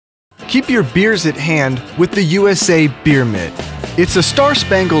Keep your beers at hand with the USA Beer Mitt. It's a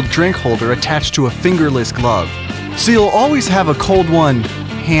star-spangled drink holder attached to a fingerless glove, so you'll always have a cold one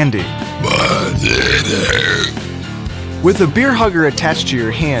handy. With a beer hugger attached to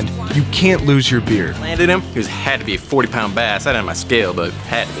your hand, you can't lose your beer. Landed him. He had to be a 40-pound bass. I didn't have my scale, but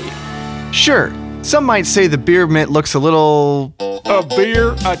had to be. Sure, some might say the Beer Mitt looks a little... A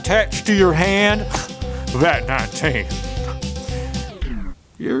beer attached to your hand? That 19.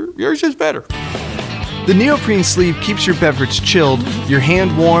 Yours is better. The neoprene sleeve keeps your beverage chilled, your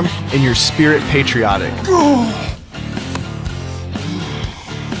hand warm, and your spirit patriotic.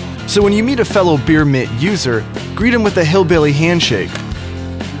 So when you meet a fellow Beer Mitt user, greet him with a hillbilly handshake,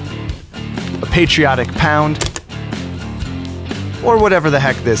 a patriotic pound, or whatever the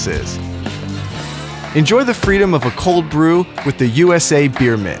heck this is. Enjoy the freedom of a cold brew with the USA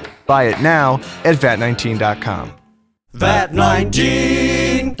Beer Mitt. Buy it now at vat19.com.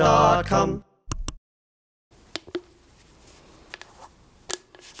 vat19.com